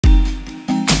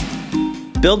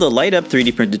Build a light-up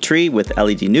 3D printed tree with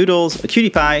LED noodles, a cutie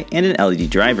pie, and an LED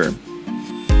driver.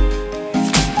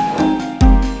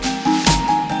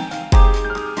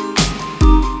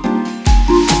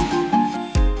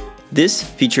 This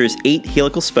features 8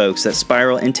 helical spokes that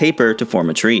spiral and taper to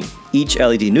form a tree. Each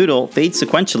LED noodle fades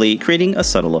sequentially, creating a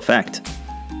subtle effect.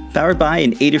 Powered by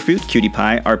an Adafruit Cutie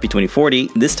Pie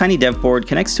RP2040, this tiny dev board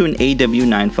connects to an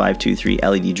AW9523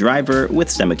 LED driver with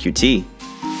STEMMA QT.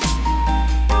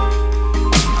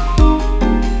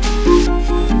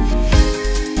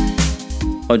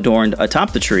 Adorned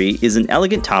atop the tree is an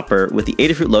elegant topper with the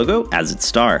Adafruit logo as its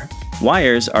star.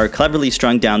 Wires are cleverly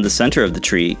strung down the center of the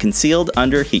tree, concealed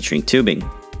under heat shrink tubing.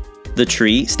 The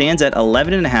tree stands at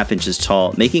 11.5 inches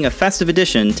tall, making a festive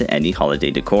addition to any holiday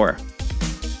decor.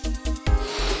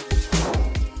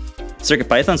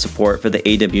 CircuitPython support for the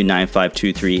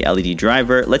AW9523 LED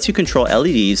driver lets you control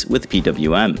LEDs with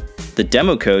PWM. The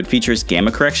demo code features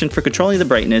gamma correction for controlling the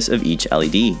brightness of each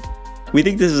LED. We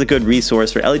think this is a good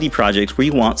resource for LED projects where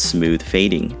you want smooth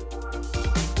fading.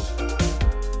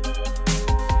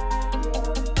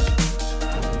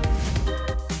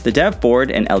 The dev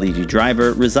board and LED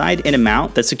driver reside in a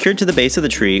mount that's secured to the base of the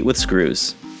tree with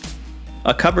screws.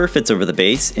 A cover fits over the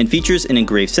base and features an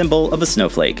engraved symbol of a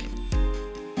snowflake.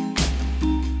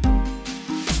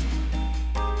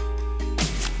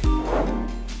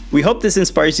 We hope this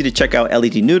inspires you to check out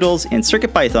LED Noodles and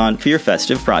CircuitPython for your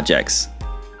festive projects.